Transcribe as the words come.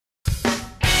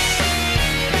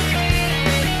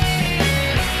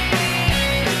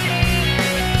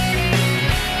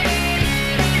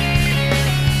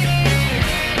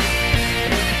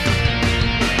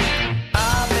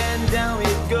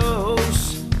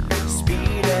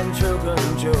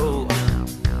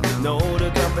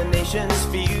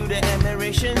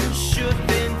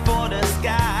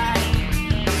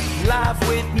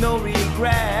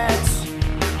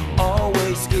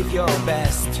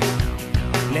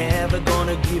never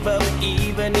gonna give up,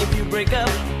 even if you break up.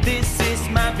 This is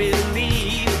my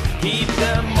belief. Keep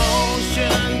the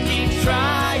motion, keep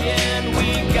trying.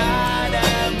 We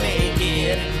gotta make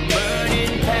it.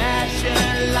 Burning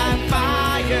passion like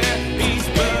fire is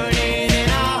burning in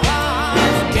our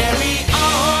hearts. Carry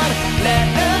on, let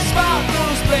the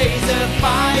sparkles blaze a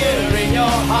fire in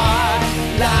your heart.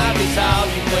 Life is how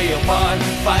you play your part.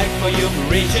 Fight for your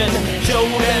creation. Show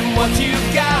them what you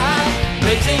got.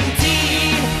 Racing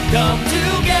team, come